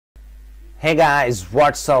Hey guys,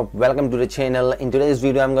 what's up? Welcome to the channel. In today's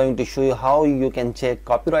video I'm going to show you how you can check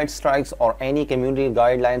copyright strikes or any community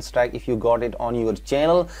guideline strike if you got it on your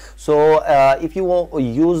channel. So if you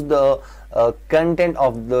use the content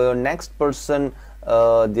of the next person,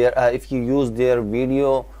 if you use their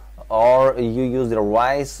video or you use their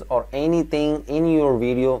voice or anything in your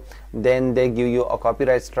video, then they give you a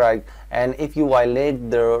copyright strike. And if you violate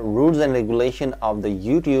the rules and regulation of the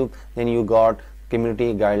YouTube, then you got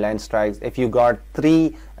community guideline strikes. If you got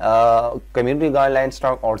 3 community guideline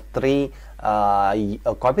strike or 3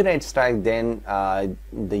 copyright strike, then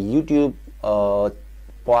the YouTube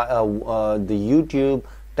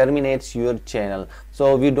terminates your channel.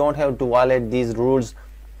 So we don't have to violate these rules.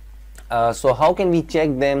 So how can we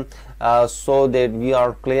check them so that we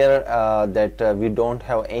are clear that we don't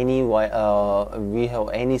have any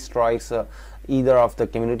strikes, either of the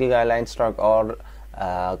community guideline strike or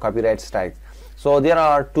copyright strikes? So there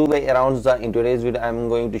are 2 ways around. In today's video I'm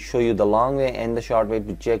going to show you the long way and the short way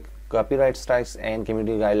to check copyright strikes and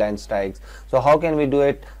community guideline strikes. So how can we do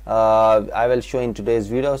it? I will show in today's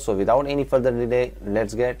video. So without any further delay,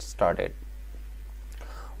 let's get started.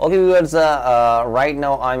 Okay viewers, right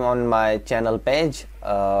now I'm on my channel page.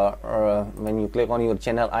 When you click on your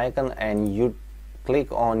channel icon and you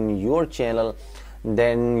click on your channel,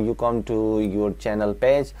 then you come to your channel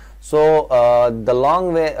page. So the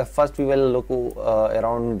long way, first we will look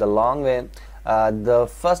around the long way. The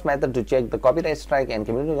first method to check the copyright strike and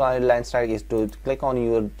community guideline strike is to click on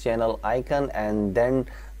your channel icon and then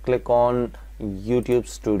click on YouTube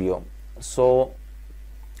Studio. So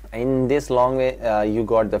in this long way, you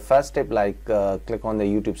got the first step, like click on the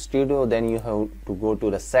YouTube Studio, then you have to go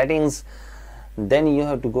to the settings, then you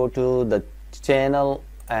have to go to the channel,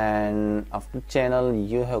 and after channel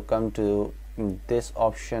you have come to this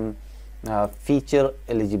option, feature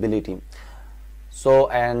eligibility. So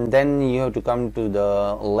and then you have to come to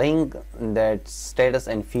the link, that status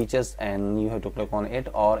and features, and you have to click on it,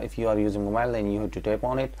 or if you are using mobile then you have to tap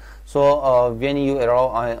on it. So when you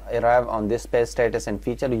arrive on this page, status and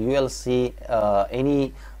feature, you will see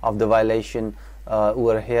any of the violation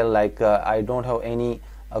over here, like I don't have any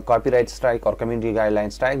copyright strike or community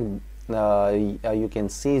guideline strike. You can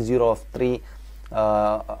see 0 of 3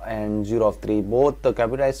 and 0 of 3. Both the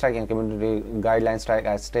copyright strike and community guideline strike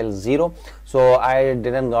are still 0. So I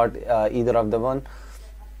didn't got either of the one.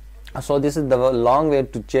 So this is the long way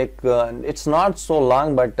to check. It's not so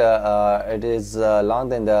long, but it is long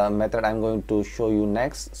than the method I'm going to show you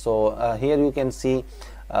next. So here you can see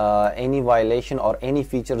any violation or any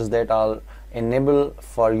features that are enabled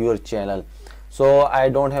for your channel. So I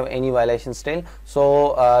don't have any violation still.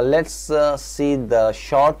 So let's see the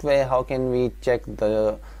short way. How can we check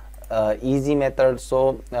the easy method?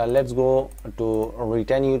 So let's go to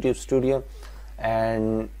return YouTube Studio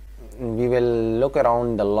and we will look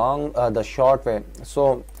around the short way.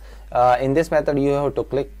 So in this method you have to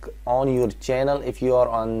click on your channel. If you are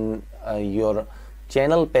on your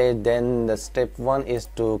channel page, then the step 1 is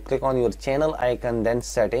to click on your channel icon, then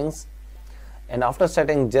settings, and after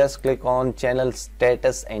setting just click on channel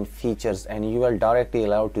status and features, and you will directly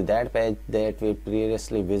allowed to that page that we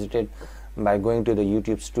previously visited by going to the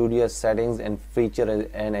YouTube Studio settings and feature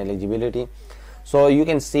and eligibility. So you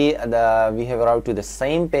can see we have arrived to the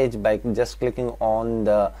same page by just clicking on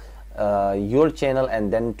the your channel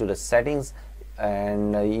and then to the settings,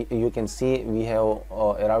 and you can see we have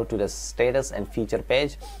arrived to the status and feature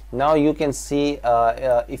page. Now you can see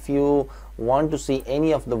if you want to see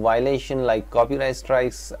any of the violation like copyright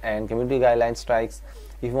strikes and community guideline strikes,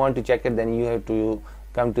 if you want to check it, then you have to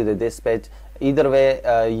come to this page. Either way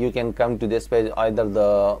you can come to this page, either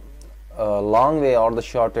the long way or the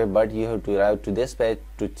short way, but you have to arrive to this page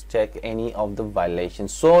to check any of the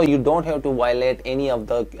violations. So you don't have to violate any of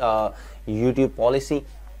the YouTube policy,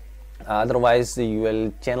 otherwise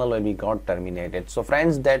your channel will be got terminated. So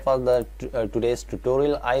friends, that was the today's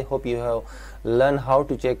tutorial. I hope you have learned how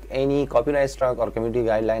to check any copyright strike or community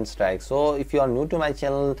guideline strike. So if you are new to my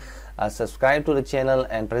channel, subscribe to the channel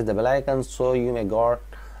and press the bell icon so you may got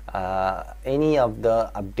any of the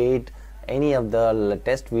update, any of the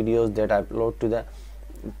latest videos that I upload to the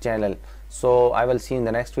channel. So I will see you in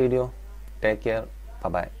the next video. Take care. Bye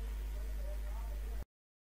bye.